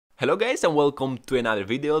Hello guys and welcome to another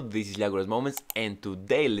video. This is Liagoras Moments and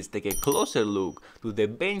today let's take a closer look to the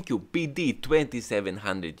BenQ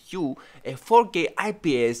PD2700U, a 4K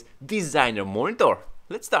IPS designer monitor.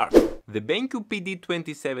 Let's start. The BenQ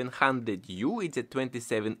PD2700U is a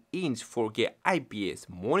 27-inch 4K IPS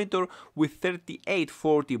monitor with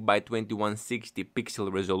 3840 by 2160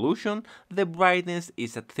 pixel resolution. The brightness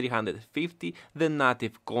is at 350, the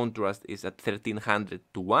native contrast is at 1300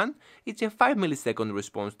 to 1. It's a 5 millisecond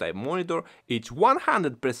response time monitor, it's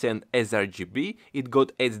 100% sRGB, it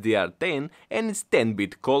got HDR10 and it's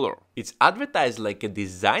 10-bit color. It's advertised like a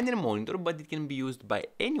designer monitor, but it can be used by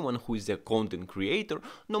anyone who is a content creator,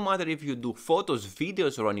 no matter if you do photos,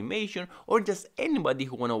 videos or animation, or just anybody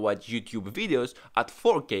who wanna watch YouTube videos at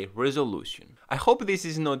 4K resolution. I hope this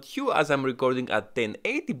is not you as I'm recording at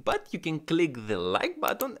 1080, but you can click the like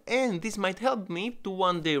button and this might help me to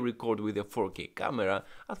one day record with a 4K camera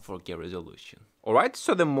at 4K resolution. Alright,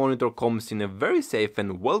 so the monitor comes in a very safe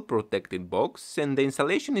and well protected box and the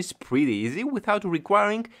installation is pretty easy without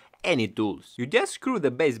requiring any tools. You just screw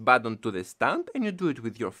the base button to the stand and you do it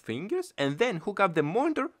with your fingers and then hook up the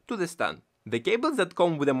monitor to the stand. The cables that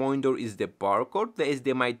come with the monitor is the power cord, the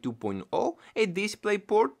HDMI 2.0, a display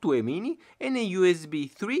port to a mini and a USB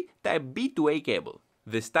 3 type B to A cable.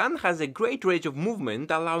 The stand has a great range of movement,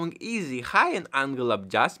 allowing easy high and angle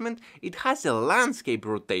adjustment. It has a landscape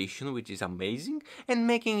rotation, which is amazing, and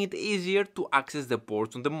making it easier to access the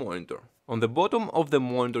ports on the monitor. On the bottom of the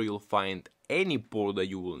monitor you'll find any port that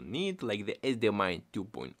you will need, like the HDMI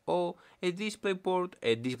 2.0, a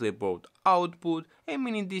display port output, a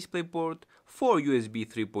mini display port, 4 USB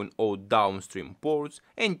 3.0 downstream ports,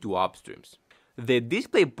 and 2 upstreams. The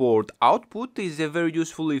DisplayPort output is very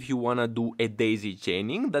useful if you wanna do a daisy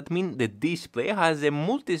chaining. That means the display has a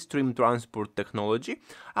multi-stream transport technology,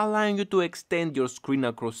 allowing you to extend your screen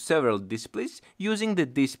across several displays using the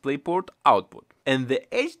DisplayPort output. And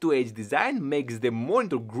the edge-to-edge design makes the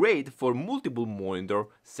monitor great for multiple monitor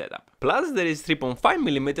setup. Plus there is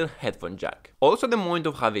 3.5mm headphone jack. Also the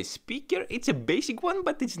monitor have a speaker, it's a basic one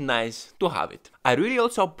but it's nice to have it. I really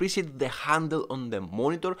also appreciate the handle on the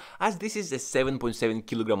monitor, as this is a 7.7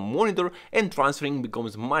 kg monitor and transferring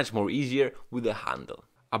becomes much more easier with the handle.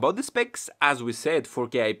 About the specs, as we said,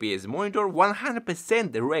 4K IPS monitor,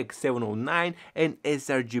 100% Rec 709 and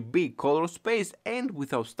sRGB color space and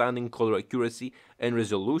with outstanding color accuracy and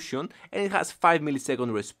resolution, and it has 5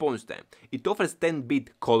 millisecond response time. It offers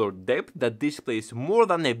 10-bit color depth that displays more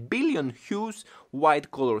than a billion hues, wide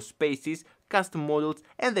color spaces, custom models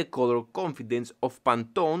and the color confidence of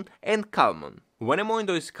Pantone and CalMAN. When a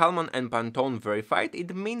monitor is CalMAN and Pantone verified,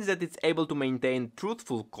 it means that it's able to maintain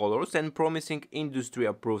truthful colors and promising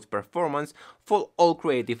industry-approved performance for all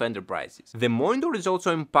creative enterprises. The monitor is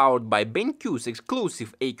also empowered by BenQ's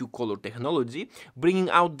exclusive AQ color technology, bringing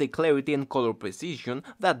out the clarity and color precision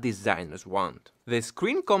that designers want. The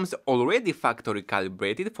screen comes already factory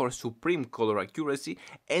calibrated for supreme color accuracy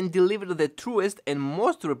and delivers the truest and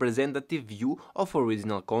most representative view of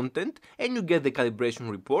original content, and you get the calibration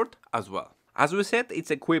report as well. As we said,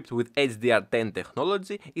 it's equipped with HDR10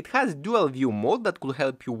 technology, it has dual view mode that could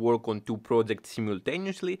help you work on 2 projects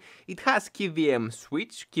simultaneously, it has KVM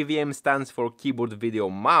switch, KVM stands for keyboard video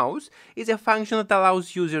mouse, is a function that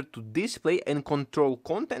allows users to display and control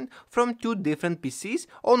content from 2 different PCs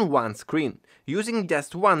on one screen, using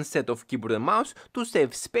just one set of keyboard and mouse to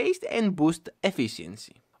save space and boost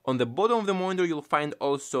efficiency. On the bottom of the monitor you'll find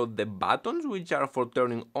also the buttons, which are for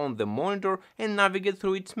turning on the monitor and navigate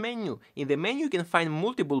through its menu. In the menu you can find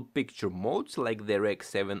multiple picture modes like the Rec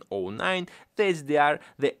 709, the HDR,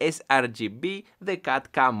 the sRGB, the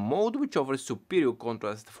CAD-CAM mode, which offers superior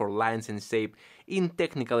contrast for lines and shape in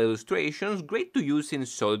technical illustrations, great to use in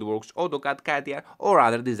SolidWorks, AutoCAD, CATIA or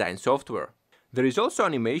other design software. There is also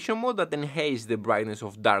animation mode that enhances the brightness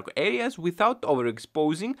of dark areas without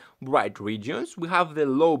overexposing bright regions. We have the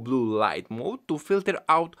low blue light mode to filter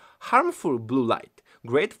out harmful blue light,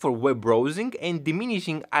 great for web browsing and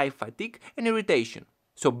diminishing eye fatigue and irritation.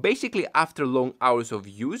 So basically after long hours of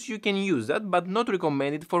use you can use that, but not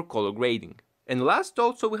recommended for color grading. And last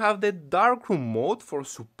also we have the darkroom mode for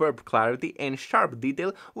superb clarity and sharp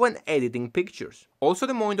detail when editing pictures. Also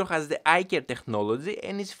the monitor has the eye care technology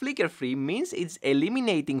and is flicker free, means it's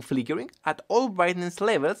eliminating flickering at all brightness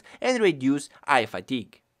levels and reduce eye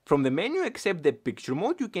fatigue. From the menu, except the picture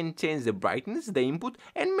mode, you can change the brightness, the input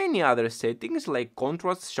and many other settings like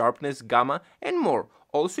contrast, sharpness, gamma and more.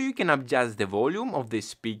 Also you can adjust the volume of the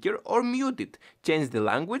speaker or mute it, change the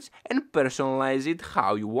language and personalize it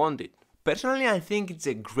how you want it. Personally, I think it's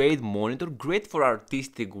a great monitor, great for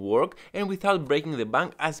artistic work and without breaking the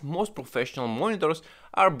bank, as most professional monitors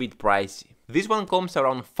are a bit pricey. This one comes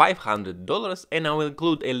around $500 and I will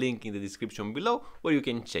include a link in the description below where you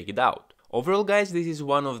can check it out. Overall guys, this is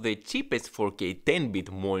one of the cheapest 4K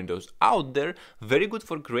 10-bit monitors out there, very good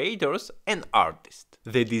for creators and artists.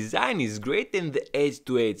 The design is great and the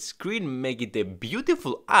edge-to-edge screen make it a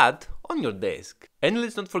beautiful add on your desk. And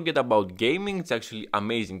let's not forget about gaming, it's actually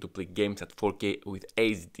amazing to play games at 4K with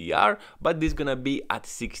HDR, but this is gonna be at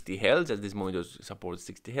 60Hz, as this monitor supports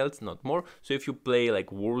 60Hz, not more. So if you play like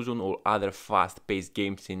Warzone or other fast-paced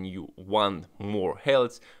games and you want more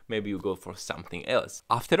Hz, maybe you go for something else.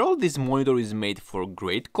 After all, this monitor is made for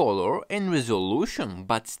great color and resolution,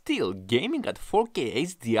 but still, gaming at 4K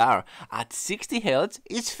HDR at 60Hz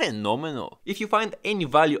is phenomenal. If you find any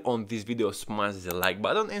value on this video, smash the like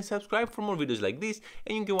button and subscribe for more videos like this,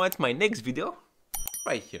 and you can watch my next video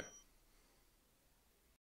right here.